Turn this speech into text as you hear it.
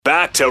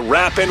back to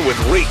Rappin' with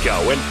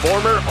Rico and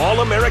former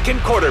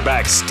All-American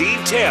quarterback Steve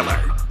Taylor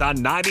on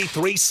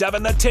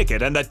 93.7 The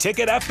Ticket and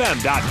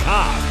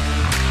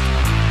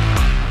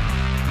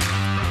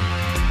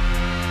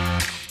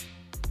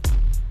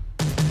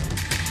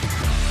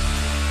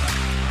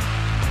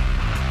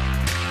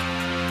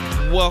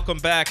Welcome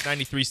back,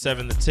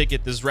 93.7 The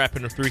Ticket. This is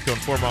Rappin' with Rico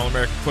and former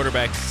All-American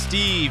quarterback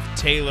Steve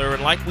Taylor.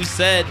 And like we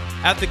said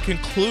at the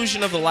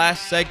conclusion of the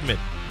last segment,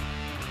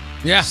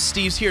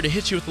 Steve's here to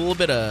hit you with a little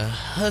bit of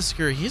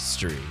Husker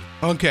history.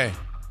 Okay.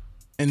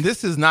 And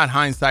this is not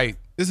hindsight.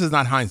 We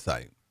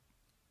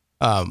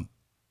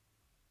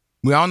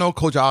all know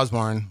Coach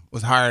Osborne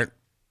was hired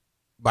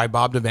by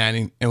Bob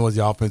Devaney and was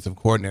the offensive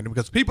coordinator,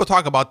 because people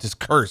talk about this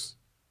curse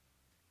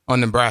on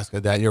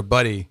Nebraska that your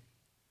buddy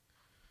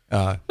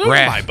My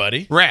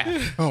buddy.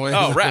 Raph.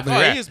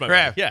 Raph. He is my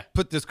buddy. Yeah.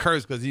 Put this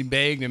curse because he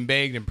begged and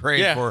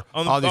prayed for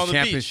all these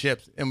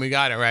championships, and we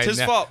got it, right? It's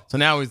his fault. So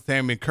now we're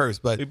saying we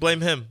cursed, but we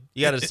blame him.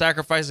 You got to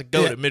sacrifice a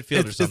goat at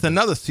midfield or something. It's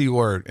another C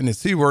word, and the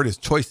C word is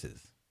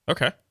choices.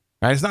 Okay.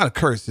 Right? It's not a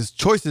curse. It's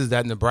choices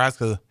that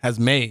Nebraska has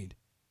made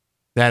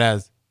that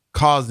has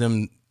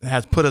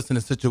put us in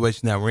the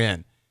situation that we're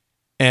in.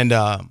 And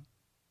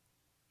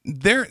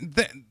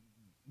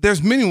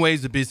there's many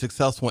ways to be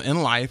successful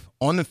in life,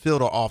 on the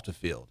field or off the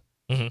field.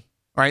 Mm-hmm.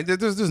 Right?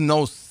 There's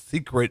no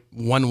secret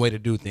one way to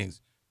do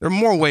things. There are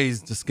more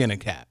ways to skin a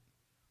cat.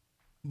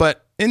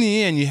 But in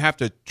the end, you have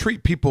to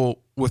treat people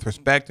with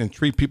respect and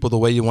treat people the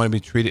way you want to be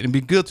treated, and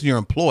be good to your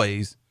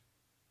employees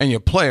and your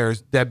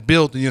players that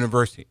build the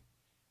university.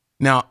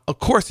 Now, of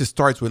course, it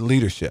starts with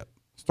leadership.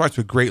 It starts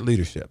with great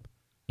leadership.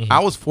 Mm-hmm. I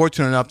was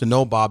fortunate enough to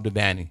know Bob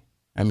Devaney.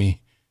 I mean,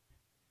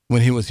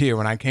 when he was here,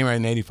 when I came out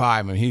in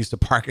 85, he used to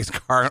park his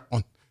car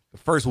on the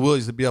first wheel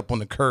used to be up on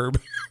the curb.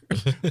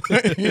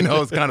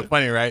 It's kind of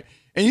funny, right?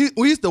 And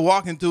we used to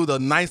walk into the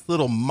nice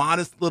little,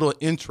 modest little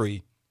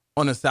entry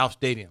on the South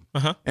Stadium.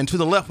 Uh-huh. And to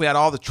the left, we had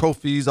all the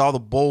trophies, all the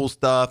bowl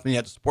stuff, and you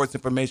had the sports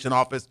information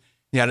office.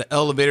 You had an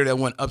elevator that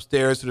went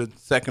upstairs to the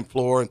second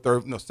floor,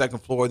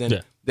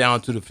 then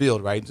down to the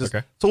field, right? So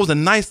it was a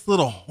nice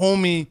little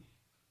homey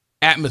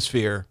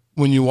atmosphere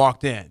when you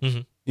walked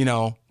in.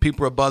 Mm-hmm.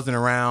 People were buzzing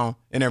around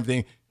and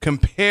everything,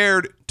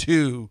 compared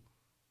to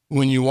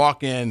when you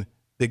walk in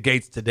the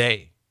gates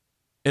today.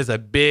 It's a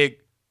big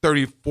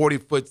 30,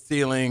 40-foot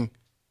ceiling.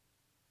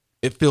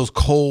 It feels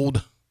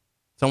cold.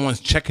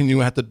 Someone's checking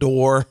you at the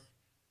door.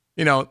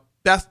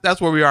 That's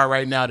where we are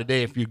right now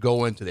today if you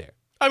go into there.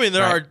 I mean,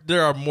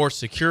 there are more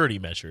security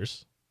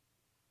measures.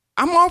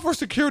 I'm all for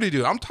security,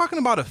 dude. I'm talking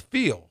about a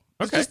feel.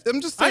 Okay.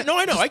 I'm just saying.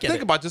 I know. I get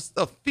think it. about just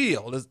a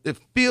feel. It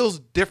feels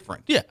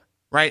different. Yeah.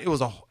 Right? It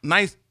was a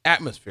nice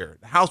atmosphere.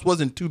 The house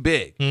wasn't too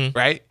big, Mm-hmm.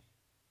 right?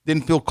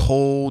 Didn't feel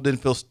cold,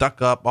 didn't feel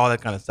stuck up, all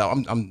that kind of stuff. I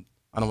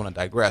don't want to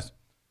digress.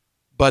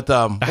 But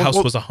the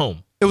house was a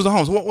home. It was a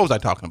home. So what was I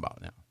talking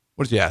about now?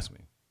 What did you ask me?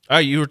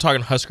 You were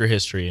talking Husker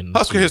history.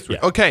 Husker history.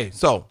 Yeah. Okay,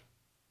 so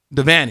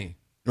Devaney,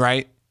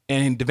 right?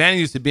 And Devaney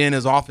used to be in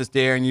his office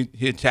there, and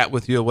he'd chat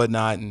with you and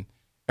whatnot and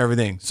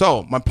everything.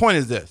 So my point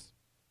is this.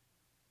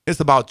 It's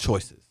about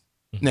choices.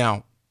 Mm-hmm.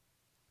 Now,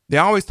 they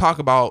always talk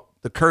about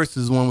the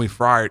curses when we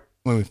fired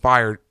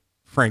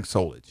Frank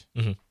Solich,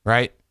 mm-hmm.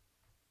 right?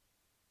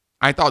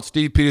 I thought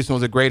Steve Peterson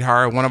was a great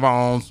hire, one of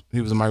our own.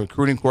 He was my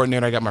recruiting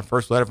coordinator. I got my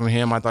first letter from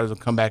him. I thought he would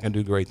come back and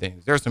do great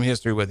things. There's some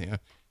history with him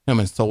and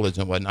Solich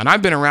and whatnot. And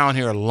I've been around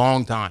here a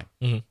long time.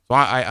 Mm-hmm. So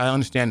I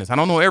understand this. I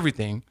don't know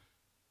everything,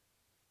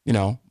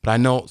 but I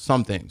know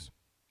some things.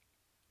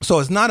 So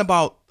it's not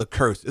about the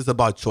curse. It's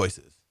about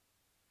choices.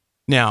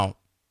 Now,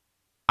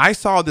 I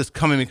saw this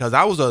coming because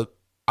I was a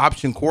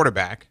option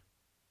quarterback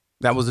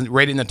that was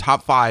rated in the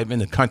top 5 in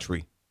the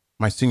country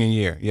my senior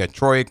year. You had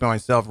Troy Aikman,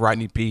 myself,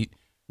 Rodney Peete,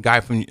 guy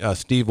from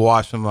Steve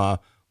Walsh from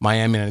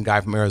Miami, and a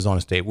guy from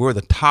Arizona State. We were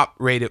the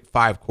top-rated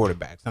 5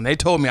 quarterbacks. And they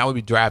told me I would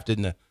be drafted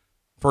in the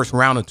first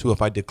round or 2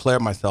 if I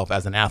declared myself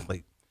as an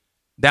athlete.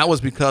 That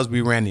was because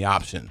we ran the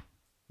option.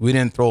 We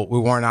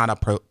weren't on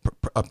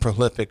a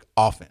prolific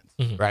offense,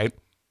 mm-hmm. right?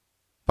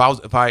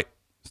 If I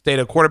stayed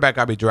a quarterback,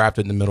 I'd be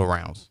drafted in the middle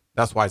rounds.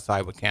 That's why I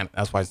signed with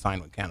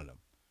Canada.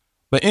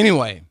 But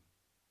anyway,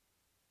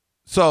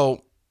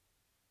 so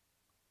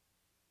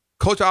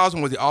Coach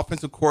Osborne was the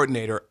offensive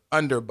coordinator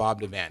under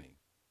Bob Devaney.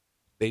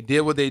 They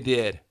did what they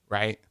did,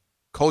 right?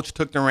 Coach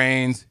took the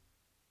reins,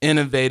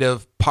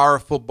 innovative, power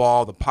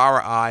football, the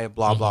power eye,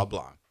 blah, blah,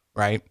 blah,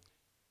 right?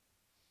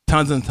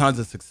 Tons and tons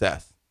of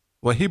success.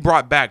 Well, he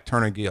brought back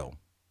Turner Gill.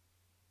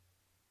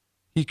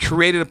 He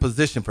created a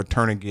position for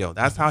Turner Gill.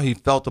 That's how he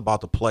felt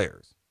about the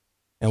players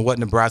and what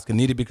Nebraska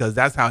needed, because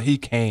that's how he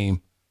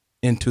came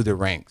into the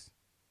ranks.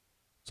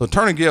 So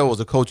Turner Gill was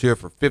a coach here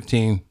for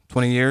 15,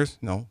 20 years,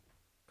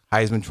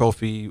 Heisman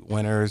Trophy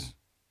winners,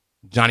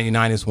 Johnny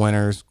Unitas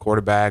winners,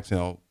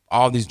 quarterbacks,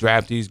 all these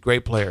draftees,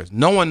 great players.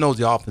 No one knows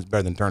the offense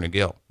better than Turner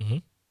Gill. Mm-hmm.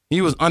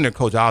 He was under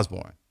Coach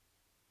Osborne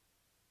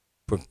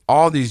for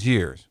all these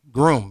years.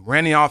 Groom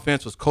ran the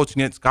offense, was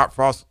coaching it. Scott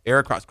Frost,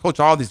 Eric Cross, coach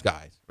all these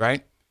guys,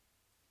 right?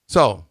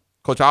 So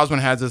Coach Osborne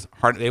has his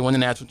heart. They won the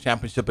national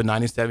championship in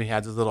 '97. He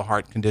has his little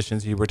heart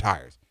conditions. He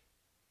retires.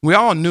 We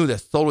all knew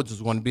that Solich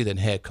was going to be the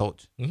head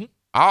coach.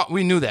 Mm-hmm.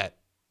 We knew that,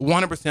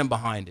 100%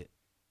 behind it.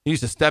 He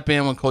used to step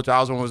in when Coach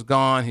Osborne was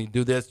gone. He'd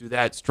do this, do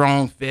that.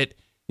 Strong, fit,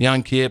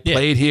 young kid,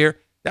 played here.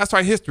 That's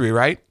our history,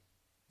 right?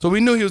 So we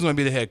knew he was going to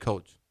be the head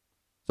coach.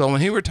 So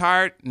when he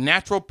retired,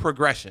 natural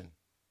progression.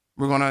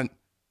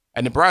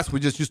 At Nebraska, we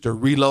just used to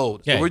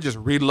reload. So we're just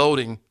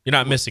reloading. You're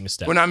not missing a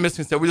step. We're not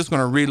missing a step. We're just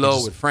going to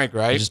reload with Frank,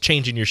 right? You're just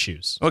changing your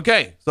shoes.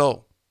 Okay,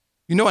 so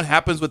you know what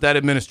happens with that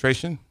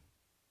administration?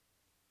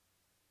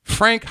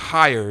 Frank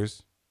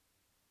hires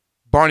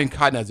Barney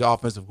Cotton as the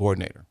offensive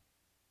coordinator.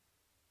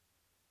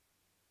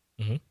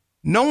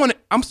 Mm-hmm.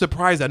 I'm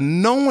surprised that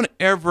no one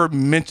ever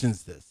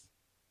mentions this.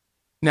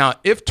 Now,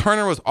 if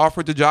Turner was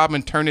offered the job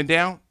and turned it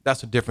down,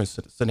 that's a different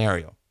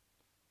scenario.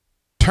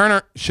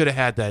 Turner should have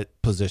had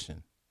that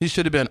position. He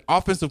should have been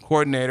offensive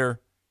coordinator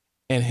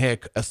and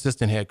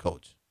assistant head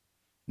coach.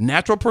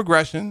 Natural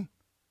progression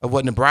of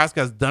what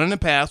Nebraska has done in the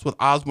past with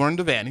Osborne and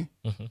Devaney.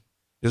 Mm-hmm.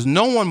 There's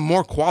no one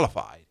more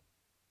qualified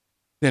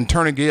than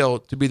Turner Gill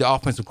to be the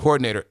offensive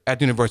coordinator at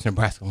the University of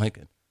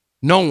Nebraska-Lincoln.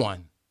 No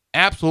one.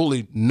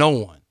 Absolutely no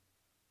one.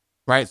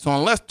 Right? So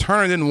unless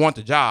Turner didn't want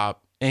the job,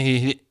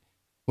 and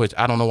which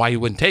I don't know why he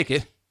wouldn't take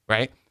it,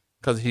 right?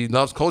 Because he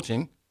loves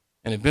coaching,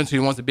 and eventually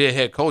he wants to be a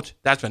head coach.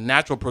 That's a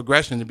natural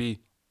progression to be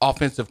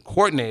offensive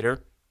coordinator,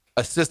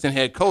 assistant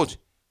head coach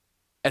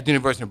at the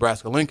University of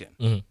Nebraska-Lincoln.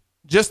 Mm-hmm.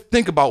 Just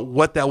think about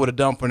what that would have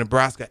done for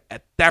Nebraska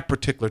at that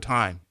particular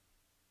time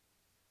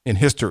in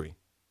history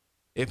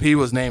if he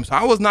was named. So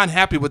I was not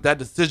happy with that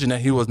decision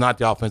that he was not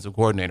the offensive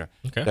coordinator,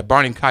 that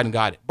Barney Cotton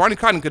got it. Barney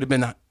Cotton could have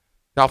been the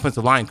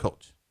offensive line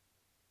coach.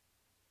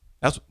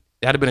 That'd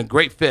have been a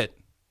great fit.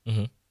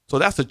 Mm-hmm. So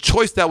that's a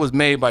choice that was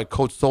made by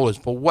Coach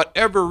Solich for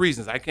whatever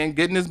reasons. I can't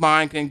get in his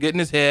mind, can't get in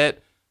his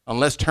head,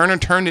 unless Turner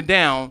turned it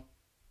down.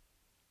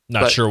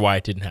 Not sure why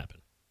it didn't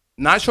happen.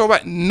 Not sure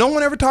why. No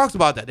one ever talks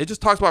about that. They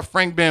just talks about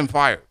Frank being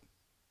fired,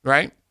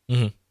 right?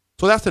 Mm-hmm.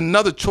 So that's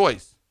another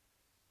choice.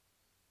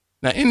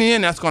 Now, in the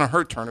end, that's going to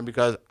hurt Turner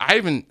because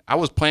I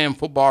was playing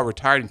football,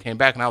 retired, and came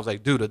back, and I was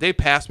like, dude, if they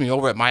pass me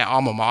over at my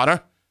alma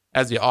mater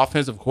as the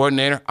offensive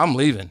coordinator, I'm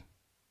leaving.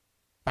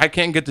 I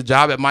can't get the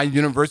job at my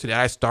university that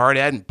I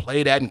started at and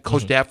played at and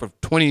coached at for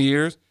 20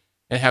 years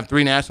and have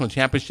 3 national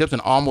championships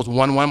and almost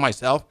won one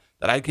myself,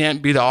 that I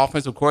can't be the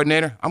offensive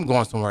coordinator. I'm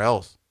going somewhere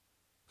else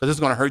because this is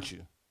going to hurt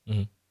you.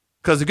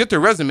 Because to get the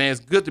resume, it's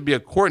good to be a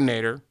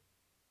coordinator,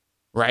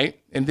 right?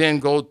 And then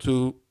go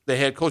to the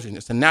head coaching.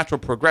 It's a natural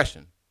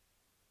progression.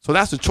 So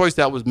that's the choice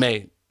that was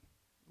made.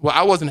 Well,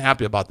 I wasn't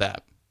happy about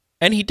that.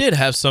 And he did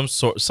have some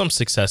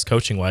success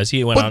coaching wise.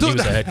 He went on. He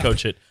was a head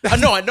coach at.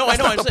 No, I know. That's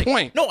not I'm the saying.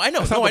 point. No, I know.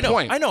 That's No, not I the know.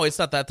 point. I know. It's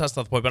not that. That's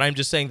not the point. But I'm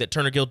just saying that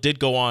Turner Gill did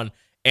go on,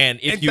 and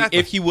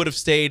if he would have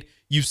stayed,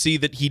 you see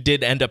that he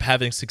did end up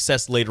having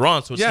success later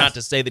on. So it's not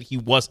to say that he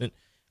wasn't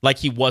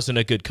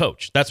a good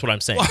coach. That's what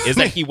I'm saying. Is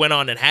that he went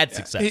on and had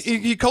success.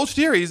 He coached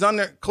here. He's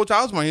under Coach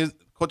Osborne.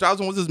 Coach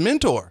Osborne was his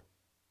mentor,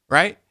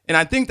 right? And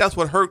I think that's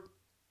what hurt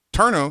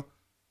Turner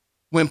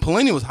when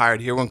Pelini was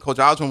hired here. When Coach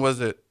Osborne was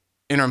the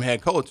interim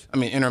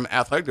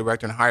athletic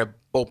director, and hired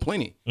Bo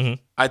Pelini. Mm-hmm.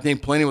 I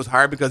think Pelini was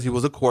hired because he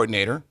was a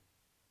coordinator,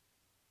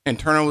 and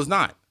Turner was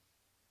not.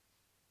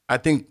 I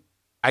think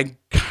I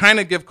kind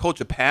of give Coach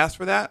a pass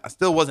for that. I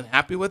still wasn't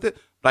happy with it,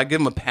 but I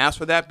give him a pass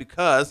for that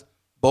because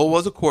Bo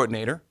was a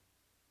coordinator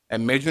at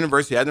major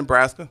university at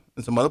Nebraska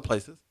and some other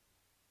places,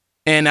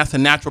 and that's a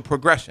natural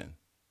progression,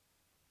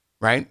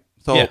 right?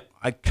 So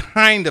I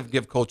kind of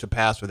give Coach a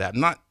pass for that.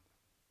 I'm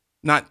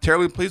not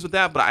terribly pleased with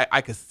that, but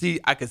I could see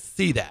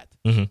that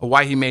of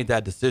why he made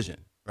that decision,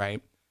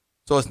 right?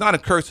 So it's not a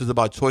curse; it's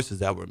about choices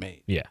that were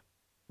made. Yeah,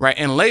 right.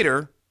 And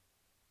later,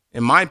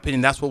 in my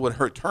opinion, that's what would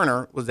hurt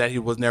Turner was that he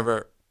was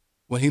never,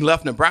 when he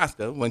left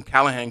Nebraska, when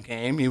Callahan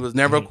came, he was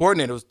never a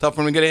coordinator. It was tough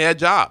for him to get a head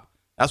job.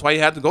 That's why he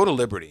had to go to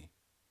Liberty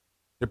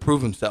to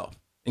prove himself,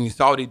 and you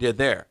saw what he did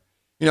there.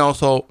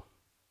 So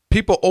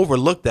people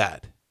overlook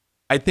that.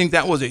 I think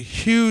that was a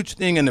huge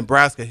thing in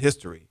Nebraska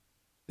history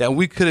that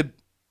we could have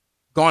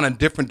gone a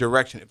different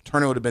direction if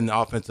Turner would have been the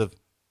offensive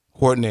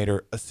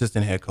coordinator,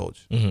 assistant head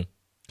coach.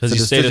 Because he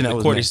stayed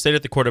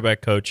at the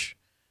quarterback coach,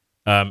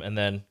 and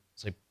then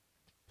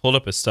pulled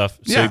up his stuff.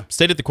 So he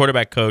stayed at the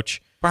quarterback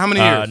coach for how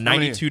many years?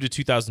 92 to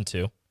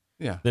 2002.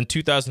 Yeah. Then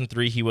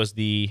 2003, he was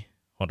the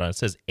it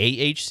says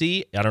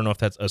AHC. I don't know if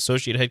that's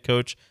associate head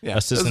coach,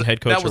 assistant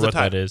head coach, or what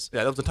that is.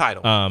 Yeah, that was the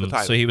title.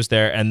 So he was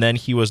there, and then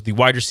he was the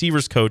wide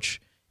receivers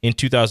coach in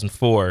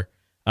 2004.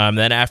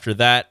 Then after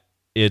that,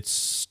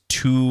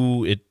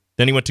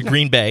 then he went to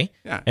Green Bay,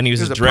 and he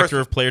was the director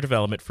of player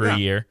development for a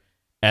year.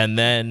 And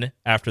then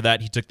after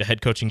that, he took the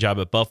head coaching job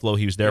at Buffalo.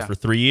 He was there for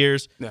 3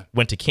 years,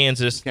 went to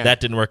Kansas.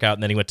 That didn't work out,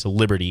 and then he went to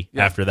Liberty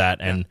after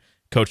that and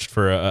coached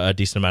for a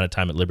decent amount of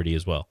time at Liberty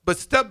as well. But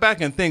step back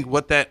and think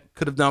what that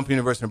could have done for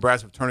University of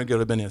Nebraska if Turner Gill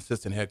had been the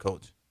assistant head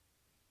coach.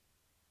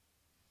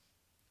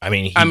 I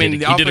mean, he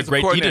did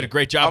a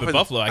great job at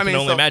Buffalo. I can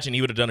only imagine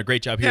he would have done a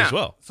great job here as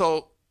well.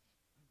 So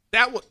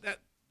that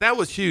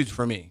was huge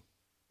for me.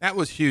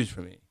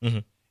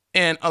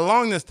 And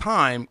along this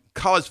time,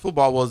 college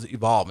football was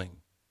evolving.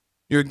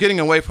 You're getting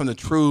away from the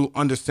true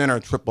under center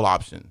triple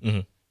option. Mm-hmm.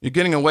 You're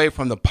getting away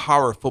from the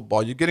power of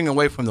football. You're getting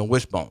away from the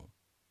wishbone.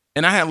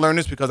 And I had learned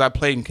this because I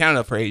played in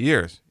Canada for 8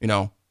 years. You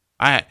know,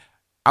 I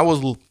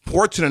was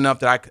fortunate enough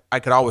that I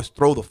could always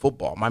throw the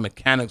football. My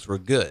mechanics were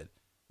good.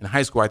 In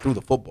high school, I threw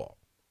the football,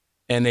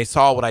 and they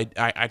saw what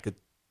I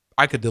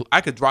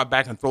could drop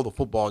back and throw the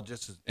football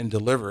and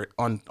deliver it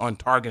on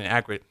target and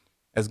accurate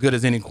as good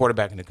as any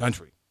quarterback in the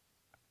country,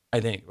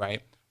 I think,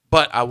 right?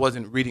 But I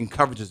wasn't reading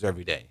coverages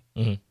every day,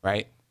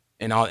 right?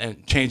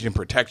 And changing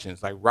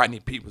protections like Rodney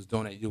Peete was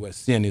doing at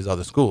USC and these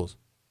other schools,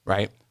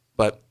 right?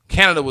 But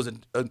Canada was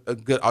a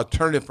good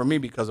alternative for me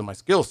because of my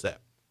skill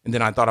set. And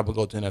then I thought I would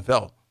go to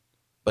NFL.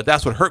 But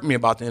that's what hurt me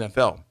about the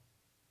NFL.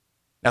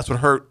 That's what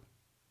hurt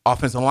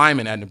offensive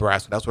linemen at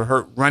Nebraska. That's what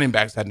hurt running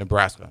backs at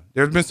Nebraska.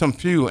 There's been some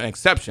few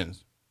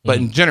exceptions, but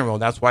in general,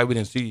 that's why we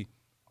didn't see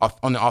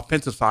on the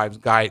offensive side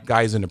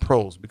guys in the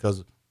pros,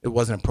 because it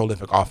wasn't a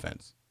prolific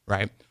offense,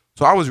 right?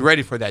 So I was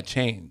ready for that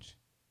change.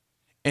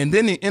 And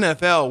then the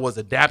NFL was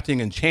adapting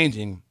and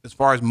changing as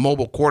far as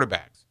mobile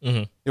quarterbacks.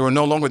 They were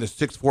no longer the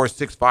 6'4",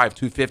 6'5",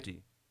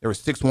 250. They were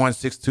 6'1",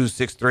 6'2",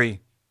 6'3",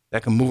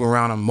 that can move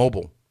around on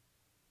mobile.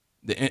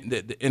 The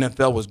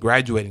NFL was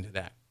graduating to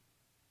that.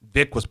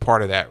 Vic was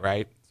part of that,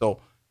 right? So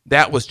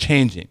that was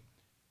changing.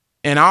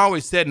 And I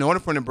always said, in order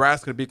for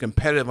Nebraska to be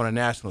competitive on a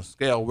national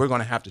scale, we're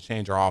going to have to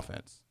change our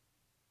offense.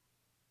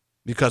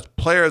 Because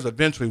players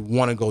eventually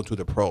want to go to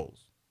the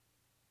pros.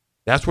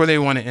 That's where they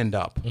want to end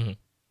up,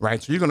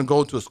 right? So you're going to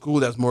go to a school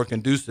that's more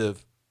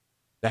conducive,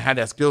 that had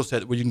that skill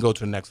set where you can go to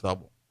the next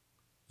level.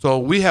 So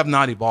we have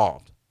not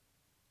evolved.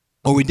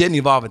 Or we didn't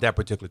evolve at that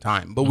particular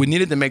time. But we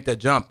needed to make that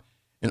jump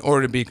in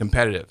order to be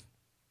competitive.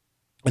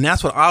 And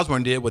that's what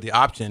Osborne did with the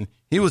option.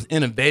 He was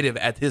innovative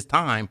at his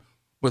time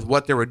with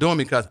what they were doing,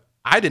 because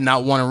I did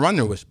not want to run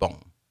the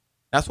wishbone.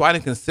 That's why I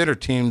didn't consider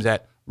teams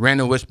that ran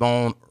the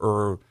wishbone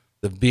or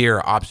the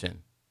veer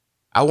option.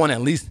 I want to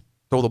at least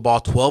throw the ball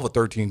 12 or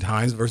 13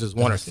 times versus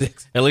 1 or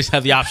 6. At least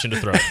have the option to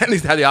throw. At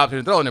least have the option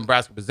to throw, and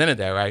Nebraska presented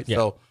that, right? Yeah.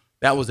 So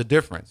that was the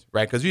difference,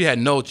 right? Because you had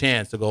no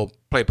chance to go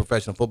play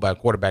professional football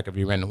quarterback if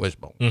you ran the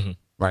wishbone,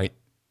 right?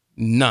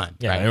 None.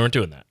 Yeah, right? they weren't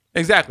doing that.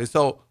 Exactly.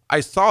 So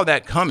I saw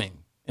that coming,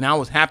 and I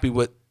was happy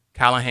with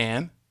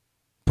Callahan,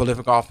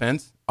 prolific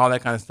offense, all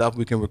that kind of stuff.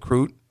 We can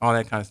recruit, all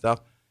that kind of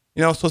stuff.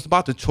 You know, so it's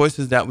about the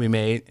choices that we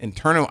made. And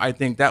Turner, I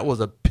think that was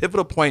a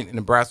pivotal point in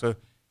Nebraska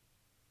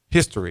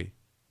history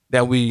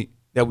that we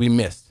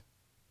missed,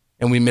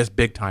 and we missed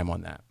big time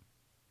on that.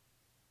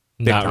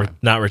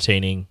 Not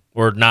retaining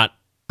or not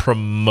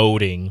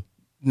promoting,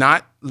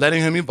 not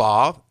letting him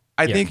evolve.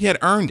 I think he had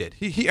earned it.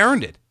 He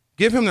earned it.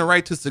 Give him the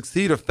right to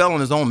succeed or fail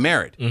on his own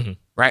merit,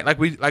 right? Like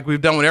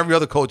we've done with every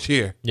other coach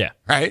here,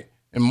 right?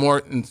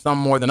 And some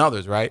more than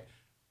others, right?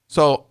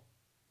 So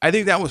I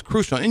think that was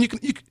crucial. And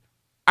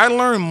I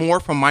learned more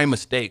from my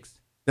mistakes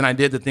than I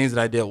did the things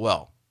that I did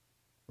well,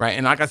 right?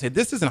 And like I said,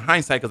 this isn't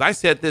hindsight, because I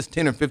said this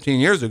 10 or 15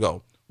 years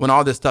ago when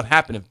all this stuff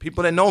happened. If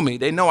people that know me,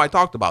 they know I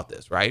talked about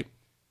this, right?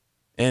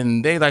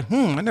 And they like,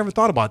 I never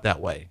thought about that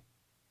way.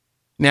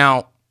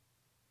 Now,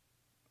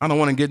 I don't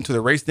want to get into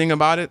the race thing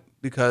about it,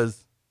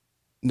 because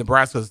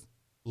Nebraska's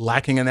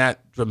lacking in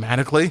that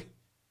dramatically.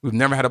 We've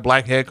never had a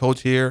black head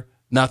coach here,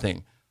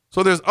 nothing.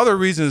 So there's other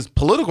reasons,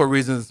 political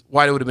reasons,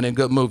 why it would have been a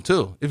good move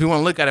too, if you want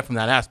to look at it from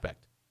that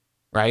aspect,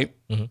 right?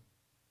 You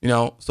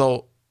know,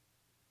 so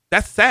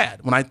that's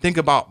sad when I think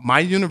about my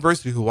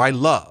university, who I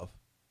love,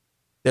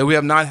 that we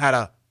have not had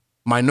a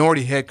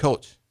minority head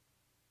coach.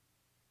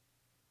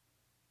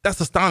 That's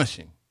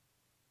astonishing.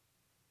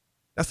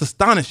 That's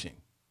astonishing,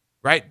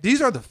 right?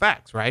 These are the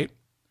facts, right?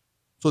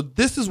 So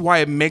this is why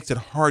it makes it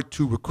hard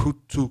to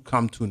recruit to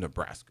come to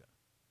Nebraska.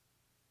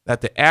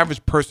 That the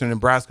average person in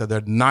Nebraska,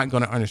 they're not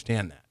going to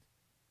understand that.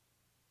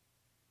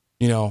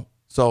 You know,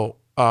 so,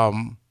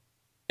 and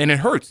it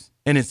hurts,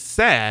 and it's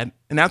sad,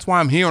 and that's why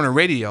I'm here on the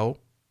radio,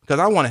 because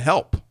I want to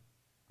help.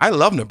 I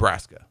love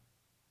Nebraska.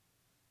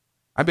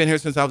 I've been here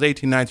since I was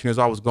 18, 19 years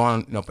old. I was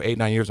gone, for 8,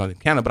 9 years on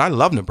Canada, but I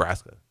love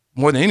Nebraska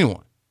more than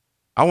anyone.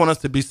 I want us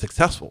to be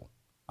successful.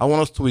 I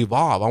want us to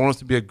evolve. I want us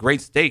to be a great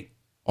state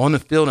on the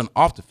field and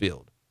off the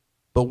field.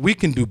 But we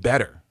can do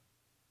better.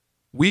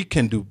 We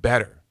can do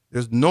better.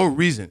 There's no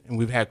reason, and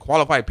we've had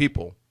qualified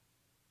people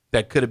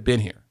that could have been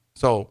here.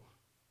 So,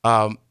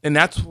 and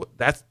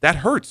that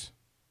hurts.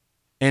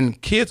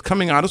 And kids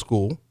coming out of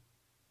school,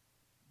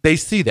 they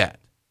see that.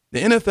 The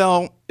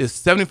NFL is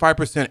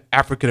 75%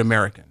 African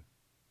American.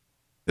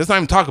 Let's not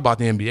even talk about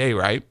the NBA,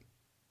 right?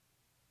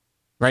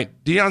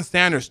 Right? Deion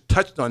Sanders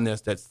touched on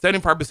this, that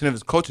 75% of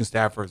his coaching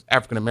staff is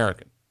African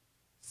American.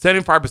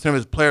 75% of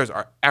his players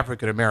are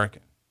African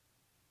American.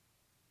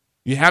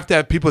 You have to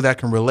have people that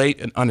can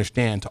relate and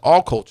understand to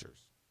all cultures.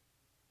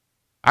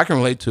 I can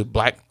relate to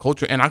black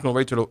culture, and I can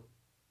relate to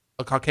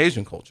a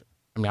Caucasian culture.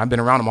 I mean, I've been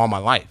around them all my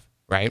life,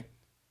 right?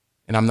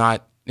 And I'm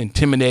not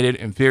intimidated,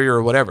 inferior,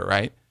 or whatever,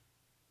 right?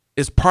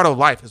 It's part of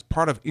life. It's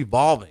part of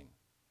evolving.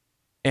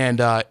 And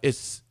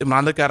it's when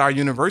I look at our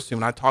university,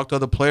 when I talk to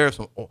other players,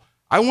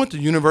 I went to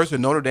University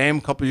of Notre Dame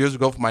a couple of years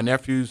ago for my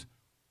nephew's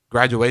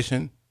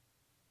graduation.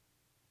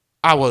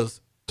 I was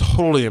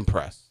totally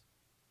impressed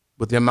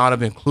with the amount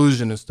of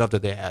inclusion and stuff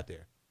that they had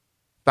there.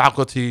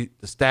 Faculty,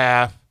 the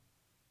staff.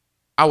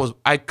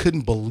 I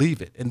couldn't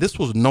believe it. And this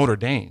was Notre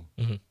Dame.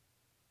 Mm-hmm.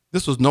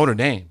 This was Notre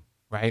Dame,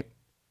 right?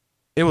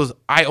 It was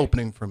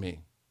eye-opening for me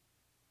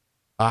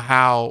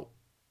how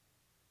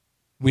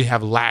we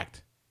have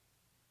lacked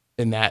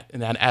in that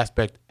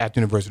aspect at the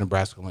University of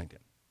Nebraska-Lincoln.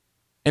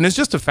 And it's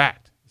just a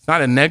fact. It's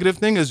not a negative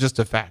thing. It's just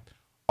a fact.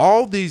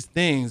 All these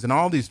things and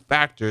all these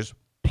factors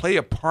play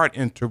a part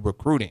into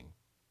recruiting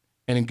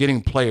and in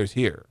getting players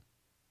here.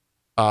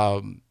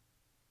 So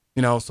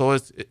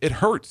it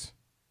hurts.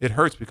 It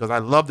hurts because I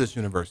love this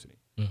university.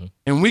 Mm-hmm.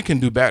 And we can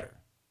do better.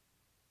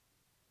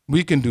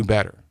 We can do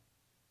better.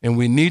 And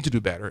we need to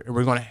do better. And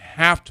we're going to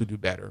have to do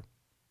better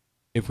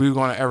if we're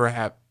going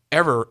to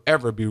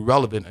ever be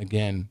relevant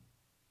again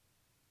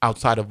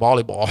outside of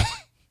volleyball.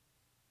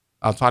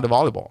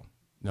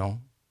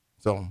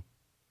 So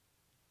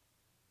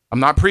I'm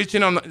not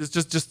preaching on it's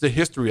just the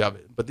history of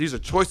it. But these are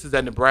choices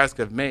that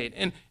Nebraska have made.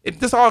 And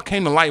this all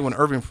came to light when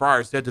Irving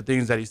Fryer said the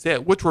things that he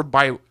said, which were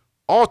by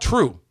all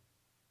true.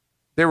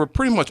 They were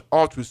pretty much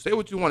all true. Say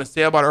what you want to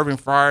say about Irving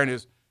Fryer and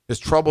his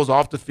troubles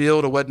off the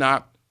field or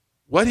whatnot.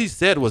 What he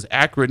said was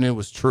accurate and it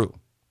was true.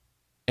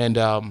 And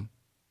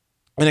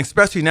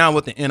especially now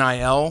with the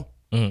NIL,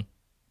 the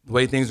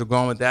way things are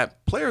going with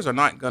that, players are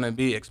not going to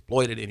be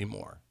exploited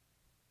anymore.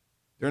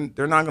 They're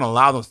not going to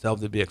allow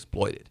themselves to be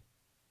exploited.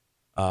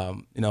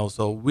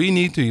 So we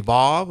need to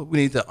evolve. We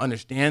need to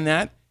understand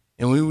that,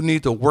 and we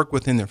need to work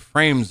within the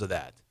frames of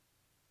that.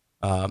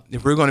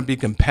 If we're going to be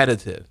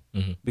competitive,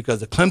 because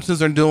the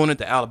Clemsons are doing it,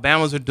 the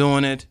Alabamas are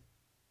doing it,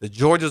 the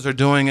Georgias are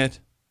doing it,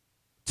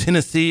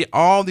 Tennessee,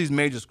 all these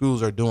major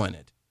schools are doing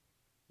it.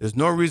 There's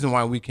no reason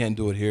why we can't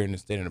do it here in the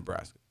state of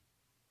Nebraska.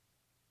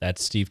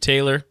 That's Steve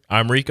Taylor.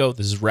 I'm Rico.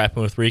 This is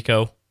Rapping with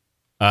Rico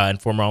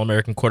and former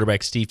All-American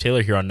quarterback Steve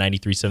Taylor here on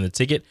 93.7 The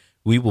Ticket.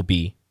 We will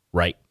be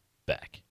right back.